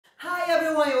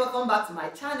everyone, you're welcome back to my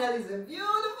channel. It's a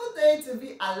beautiful day to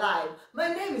be alive.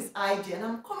 My name is IJ and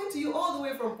I'm coming to you all the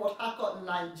way from Port Harcourt,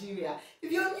 Nigeria.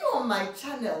 If you're new on my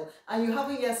channel and you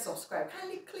haven't yet subscribed,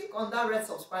 kindly click on that red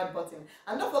subscribe button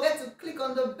and don't forget to click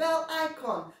on the bell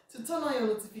icon to turn on your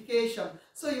notification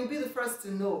so you'll be the first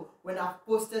to know when I've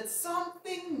posted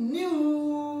something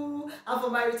new. And for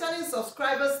my returning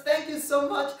subscribers, thank you so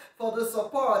much for the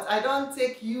support. I don't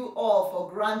take you all for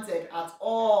granted at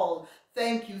all.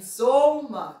 Thank you so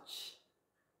much.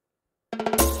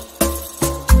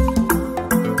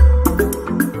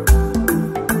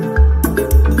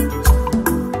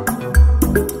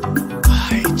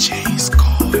 IJ's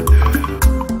Corner.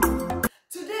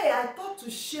 Today I thought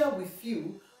to share with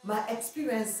you my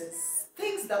experiences,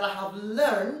 things that I have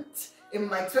learned in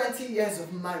my 20 years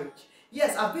of marriage.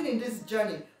 Yes, I've been in this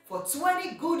journey for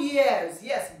 20 good years.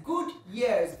 Yes, good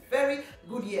years, very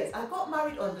good years. I got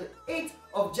married on the 8th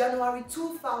of January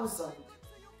 2000.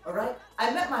 All right,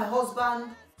 I met my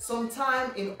husband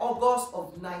sometime in August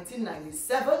of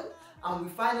 1997 and we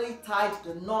finally tied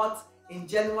the knot in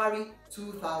January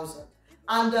 2000.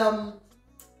 And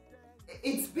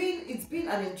it's been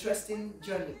an interesting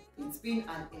journey. It's been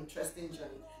an interesting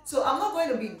journey. So I'm not going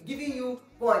to be giving you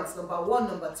points number one,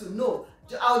 number two. No,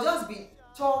 I'll just be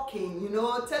talking,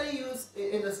 telling you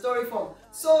in the story form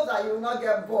so that you will not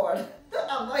get bored.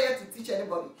 I'm not here to teach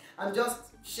anybody. I'm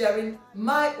just sharing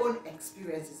my own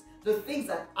experiences, the things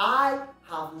that I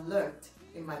have learned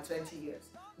in my 20 years.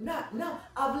 Now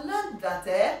I've learned that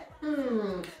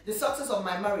the success of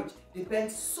my marriage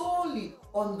depends solely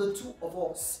on the two of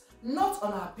us, not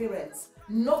on our parents,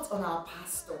 not on our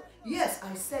pastor. Yes,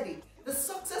 I said it. The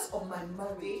success of my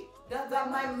marriage,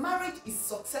 that my marriage is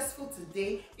successful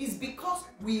today is because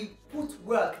we put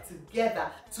work together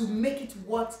to make it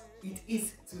what it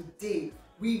is today.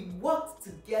 We worked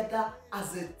together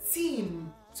as a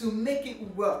team to make it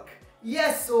work.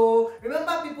 Yes, so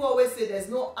remember people always say there's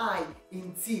no I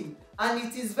in team, and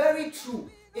it is very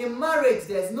true. In marriage,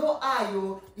 there's no I,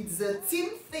 it's a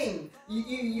team thing.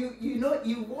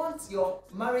 You want your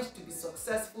marriage to be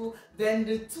successful, then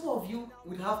the two of you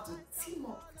would have to team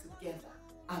up together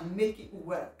and make it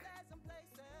work.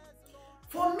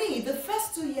 For me, the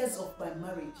first 2 years of my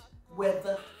marriage were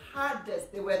the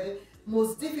hardest. They were the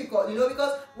most difficult,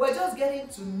 because we're just getting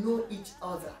to know each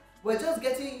other. We're just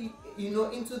getting,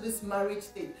 into this marriage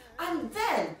thing. And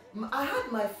then I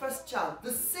had my first child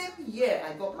the same year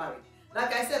I got married.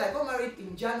 Like I said, I got married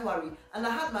in January and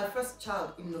I had my first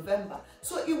child in November.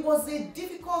 So it was a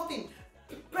difficult thing.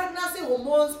 Pregnancy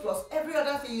hormones plus every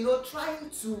other thing, trying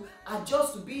to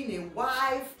adjust to being a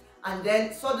wife, and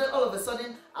then all of a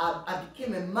sudden I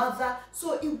became a mother.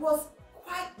 So it was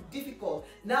quite difficult.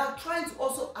 Now trying to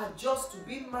also adjust to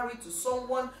being married to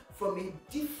someone from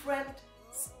a different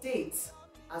state.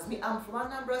 As me, I'm from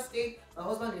Anambra State, my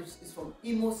husband is from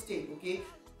Imo State, okay?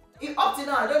 Up to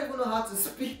now, I don't even know how to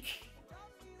speak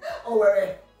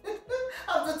Owerri.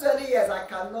 After 20 years,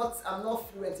 I'm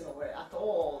not fluent in Owerri at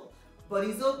all. But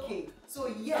it's okay. So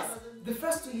yes, the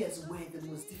first 2 years were the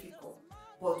most difficult,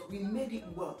 but we made it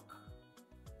work.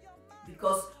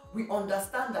 Because we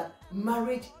understand that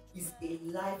marriage is a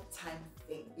lifetime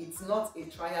thing. It's not a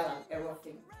trial and error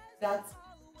thing. That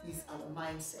is our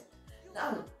mindset.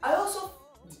 Now, I also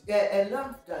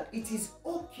learned that it is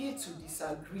okay to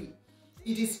disagree.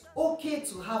 It is okay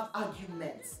to have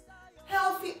arguments,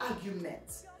 healthy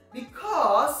arguments,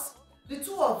 because the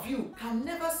two of you can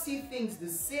never see things the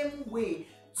same way.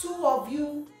 Two of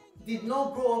you did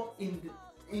not grow up in the,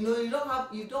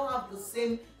 you don't have the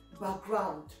same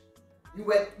background.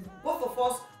 Both of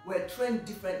us were trained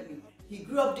differently. He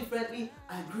grew up differently,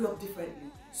 I grew up differently.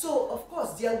 So of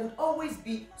course there would always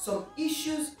be some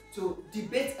issues to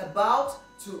debate about,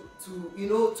 to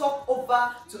talk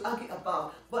over, to argue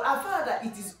about. But I found that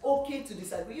it is okay to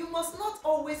disagree. You must not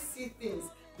always see things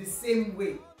the same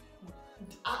way.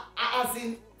 As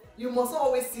in, you must not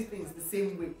always see things the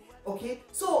same way. Okay?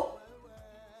 So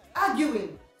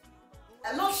arguing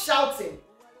and not shouting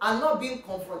and not being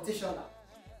confrontational.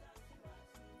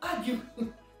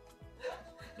 Arguing.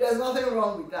 There's nothing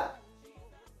wrong with that.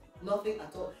 Nothing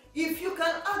at all. If you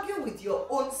can argue with your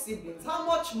own siblings, how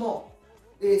much more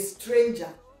a stranger?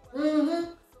 You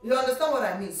understand what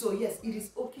I mean? So yes, it is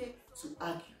okay to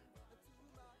argue.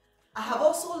 I have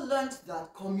also learned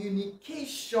that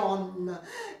communication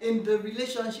in the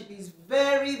relationship is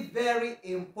very, very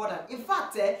important. In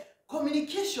fact,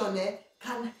 communication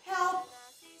can help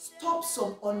stop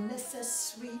some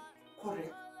unnecessary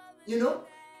quarrel.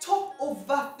 Talk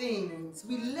over things.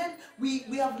 We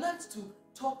have learned to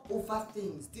talk over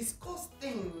things, discuss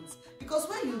things, because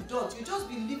when you don't, you just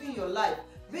be living your life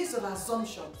based on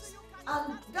assumptions.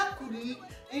 and that could,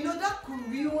 that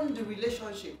could ruin the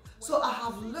relationship. So I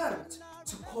have learned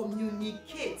to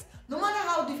communicate. No matter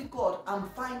how difficult I'm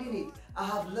finding it, I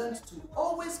have learned to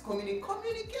always communicate.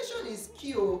 Communication is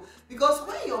key, because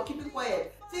when you're keeping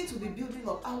quiet, things will be building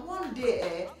up, and one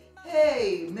day,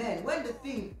 hey man, when the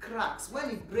thing cracks, when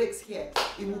it breaks here,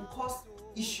 it will cause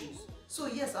issues. So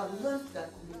yes, I've learned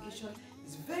that communication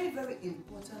is very, very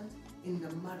important in the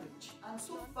marriage, and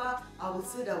so far I would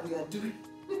say that we are doing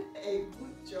a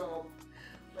good job.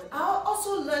 I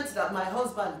also learned that my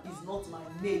husband is not my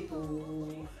mate.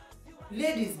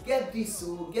 Ladies, get this,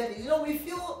 get it. We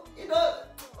feel,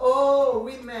 oh,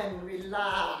 women,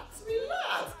 relax.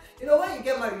 When you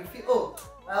get married, you feel, oh,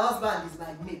 my husband is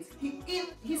my mate.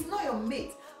 He's not your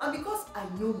mate. And because I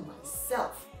know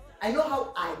myself, I know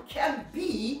how I can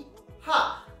be,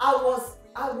 I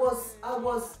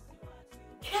was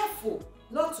careful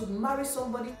not to marry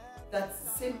somebody that's the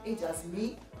same age as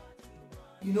me.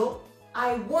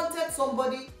 I wanted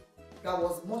somebody that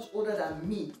was much older than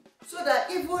me, so that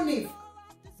even if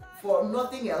for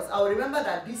nothing else, I will remember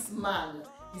that this man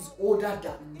is older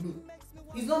than me.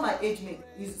 He's not my age mate.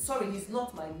 He's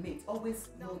not my mate. Always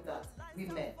know that,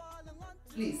 women.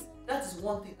 Please, that is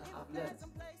one thing I have learned.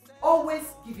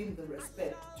 Always give him the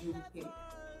respect due him.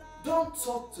 Don't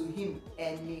talk to him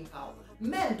anyhow.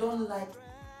 Men don't like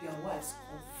their wives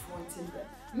confronting them.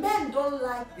 Men don't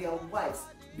like their wives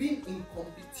being in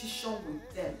competition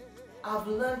with them. I've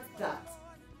learned that.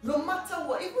 No matter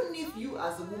what, even if you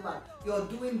as a woman, you're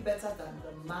doing better than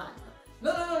the man.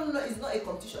 No, it's not a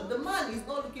competition. The man is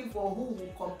not looking for who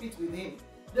will compete with him.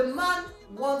 The man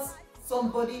wants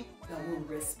somebody that will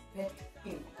respect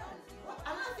him.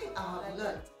 Another thing I have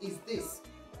learned is this.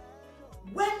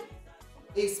 When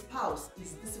a spouse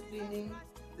is disciplining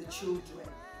the children,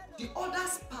 the other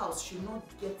spouse should not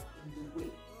get in the way.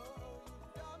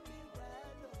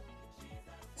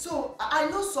 So I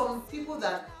know some people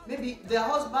that maybe their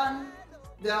husband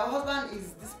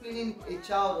is disciplining a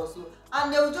child or so,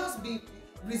 and they'll just be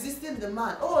resisting the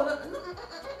man. Oh,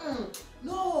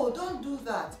 no, don't do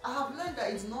that. I have learned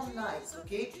that it's not nice,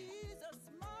 okay?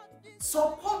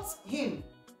 Support him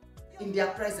in their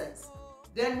presence.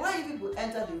 Then when people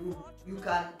enter the room, you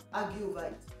can argue over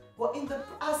it. But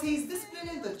as he's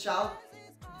disciplining the child,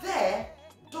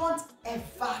 don't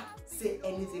ever say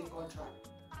anything contrary.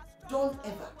 Don't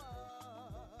ever.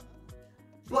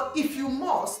 But if you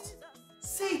must,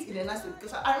 say it in a nice way.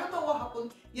 Because I remember what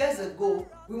happened years ago.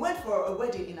 We went for a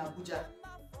wedding in Abuja.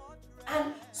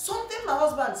 And something my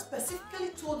husband specifically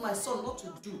told my son not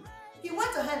to do, he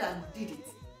went ahead and did it.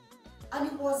 And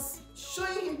he was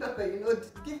showing him pepper,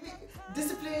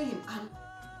 disciplining him. And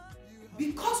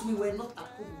because we were not at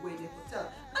home, we were in a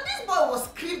hotel. And this boy was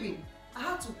screaming. I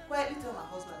had to quietly tell my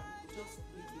husband, just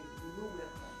leave him. We're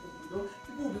at home,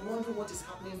 people will be wondering what is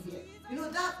happening here.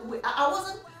 That way,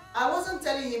 I wasn't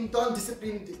telling him don't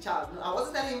discipline the child. No, I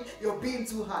wasn't telling him you're being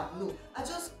too hard. No, I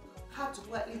just had to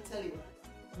quietly tell him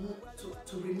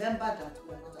to remember that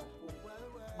we're not at home.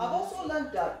 I've also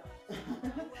learned that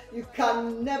you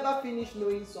can never finish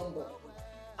knowing somebody.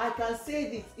 I can say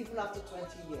this even after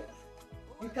 20 years.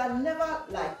 You can never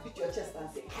beat your chest and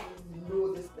say, I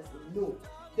know this person. No,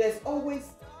 there's always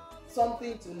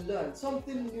something to learn,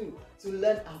 something new to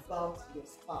learn about your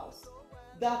spouse.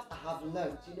 That I have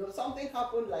learned. Something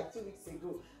happened like 2 weeks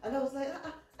ago, and I was like,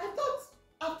 I thought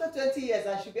after 20 years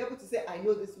I should be able to say I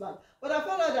know this man. But I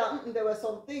found out that there were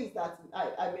some things that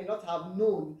I may not have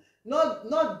known.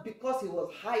 Not because he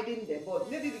was hiding them,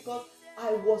 but maybe because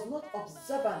I was not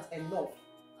observant enough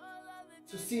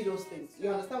to see those things. You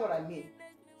understand what I mean?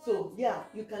 So yeah,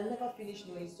 you can never finish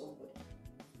knowing somebody.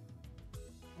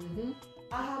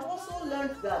 I have also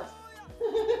learned that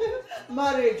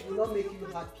marriage will not make you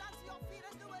happy.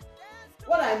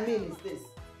 What I mean is this: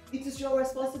 it is your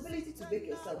responsibility to make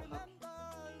yourself happy.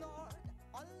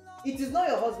 It is not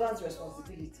your husband's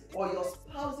responsibility or your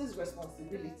spouse's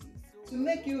responsibility to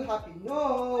make you happy.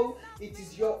 No, it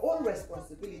is your own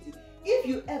responsibility. If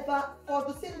you ever, for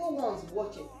the single ones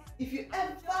watching, if you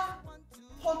ever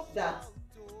thought that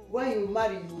when you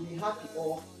marry you will be happy,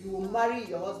 or you will marry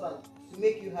your husband to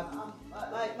make you happy,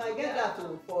 get that,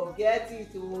 forget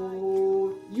it.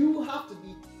 You have to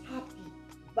be happy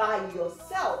by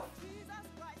yourself.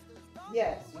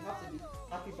 Yes, you have to be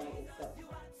happy by yourself.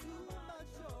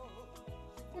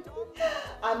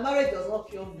 And marriage does not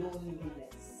cure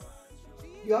loneliness.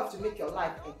 You have to make your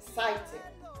life exciting.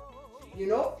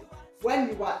 When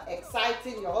you are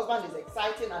exciting, your husband is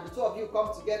exciting, and the two of you come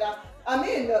together.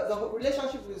 The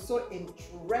relationship is so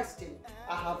interesting.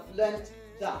 I have learned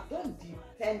that. Don't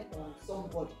depend on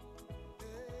somebody.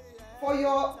 For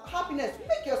your happiness,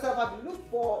 make yourself happy. Look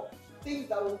for things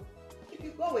that will keep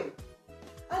you going.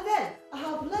 And then I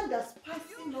have learned that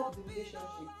spicing up the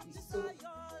relationship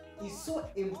is so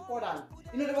important.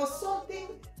 You know, there was something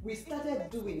we started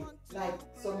doing like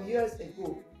some years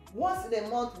ago. Once in a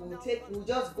month, we'll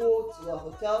just go to a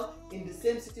hotel in the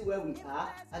same city where we are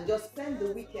and just spend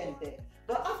the weekend there.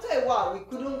 But after a while, we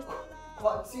couldn't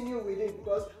continue with it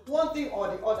because one thing or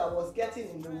the other was getting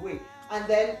in the way. And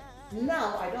then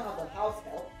now I don't have a house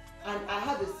help and I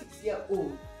have a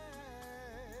 6-year-old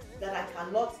that I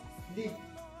cannot leave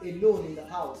alone in the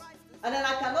house. And then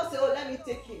I cannot say, oh, let me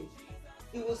take him.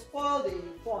 It will spoil the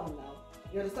fun now.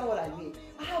 You understand what I mean?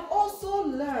 I have also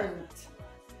learned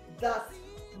that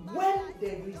when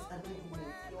there is an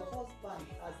argument, your husband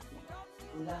has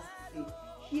the last say.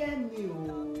 Hear me,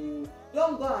 oh.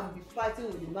 Don't go and be fighting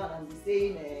with the man and be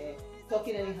saying,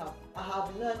 talking anyhow. I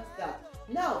have learned that.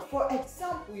 Now, for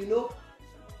example, you know,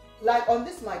 like on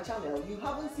this my channel, you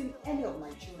haven't seen any of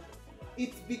my children.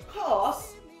 It's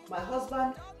because my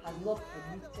husband has not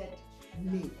permitted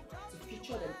me to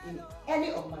feature them in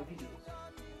any of my videos.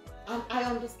 And I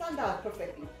understand that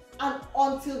perfectly. And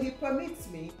until he permits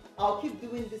me, I'll keep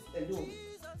doing this alone.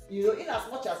 You know, in as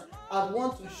much as I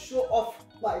want to show off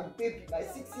my baby, my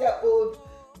 6-year-old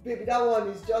baby, that one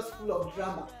is just full of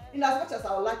drama. In as much as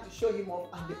I would like to show him off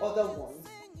and the other ones,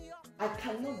 I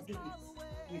cannot do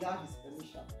it without his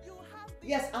permission.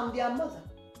 Yes, I'm their mother,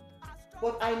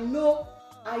 but I know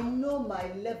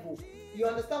my level. You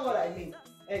understand what I mean?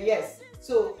 Yes.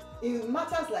 So in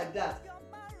matters like that,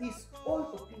 his own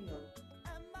opinion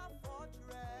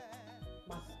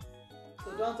matters.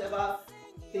 So don't ever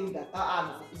think that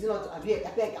now is it not? I beg,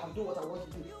 I'll do what I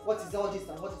want to do. What is all this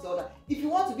and what is all that? If you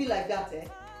want to be like that,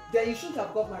 then you shouldn't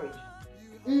have got married.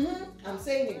 I'm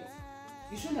saying it.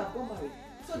 You shouldn't have got married.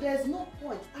 So there's no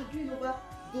point arguing over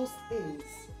those things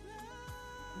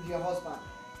with your husband.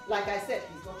 Like I said,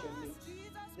 he's not your mate.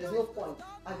 There's no point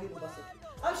arguing over something.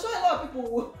 I'm sure a lot of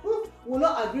people will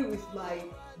not agree with my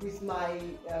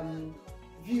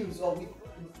views or with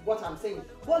what I'm saying.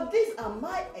 But these are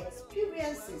my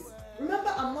experiences.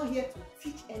 Remember, I'm not here to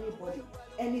teach anybody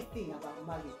anything about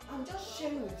marriage. I'm just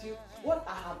sharing with you what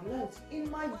I have learned in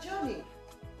my journey.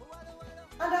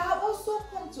 And I have also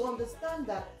come to understand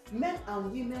that men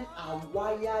and women are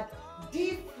wired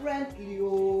differently.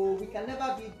 Oh, we can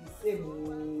never be the same.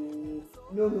 Oh,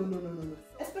 no.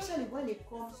 Especially when it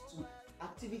comes to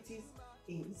activities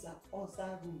in the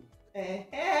other room.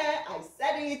 I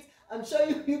said it. I'm sure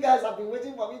you guys have been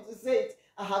waiting for me to say it.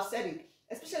 I have said it.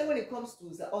 Especially when it comes to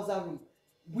the other room.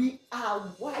 We are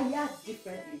wired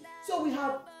differently. So we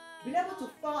have been able to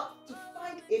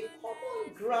find a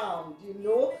common ground, you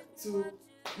know, to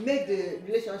make the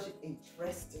relationship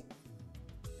interesting.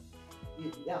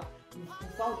 Yeah, we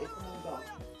found a common ground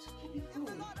to keep it going,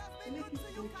 to make it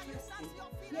interesting.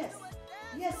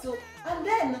 Yes. So, and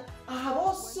then I have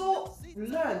also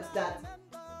learned that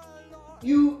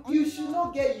you should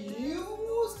not get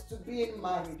used to being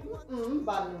married.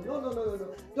 But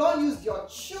no. Don't use your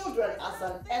children as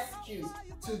an excuse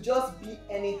to just be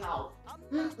anyhow.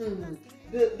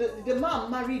 The man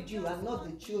married you and not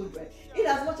the children. In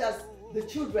as much as the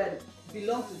children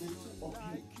belong to the two of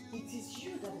you, it is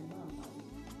you that the man married.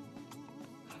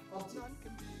 I've come to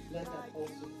learn that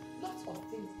also. Lots of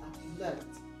things I've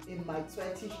learned in my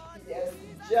 20 years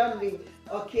journey.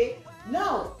 Okay,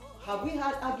 now, have we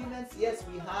had arguments? Yes,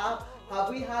 we have. Have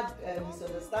we had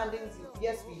misunderstandings?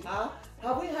 Yes, we have.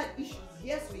 Have we had issues?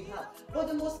 Yes, we have. But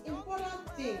the most important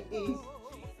thing is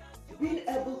being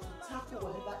able to tackle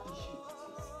whatever issue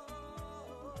it is.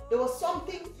 There was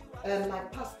something my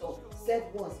pastor said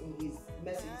once in his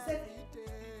message. He said,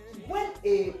 when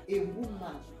a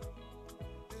woman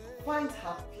finds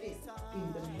her place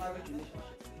in the marriage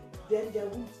relationship, then there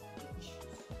won't be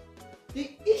issues. The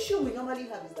issue we normally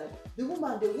have is that the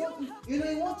woman,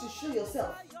 you want to show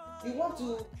yourself.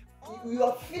 You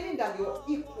are feeling that you're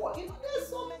equal. There's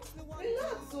some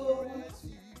relax. So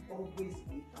always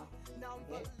be happy.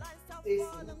 Okay? Stay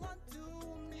simple.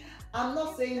 I'm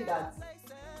not saying that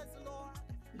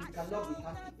you cannot be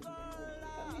happy in your marriage. You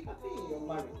can be happy in your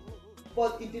marriage.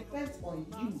 But it depends on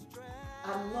you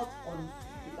and not on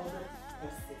the other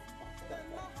person.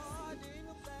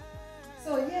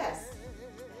 So yes,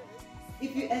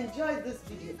 if you enjoyed this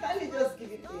video, kindly just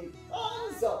give it a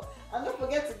thumbs up. And don't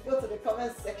forget to go to the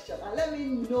comment section and let me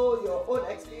know your own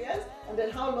experience and then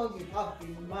how long you have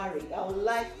been married. I would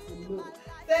like to know.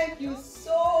 Thank you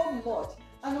so much.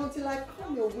 And until I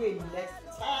come your way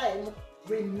next time,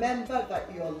 remember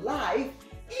that your life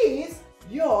is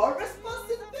your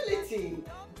responsibility.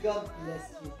 God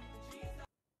bless you.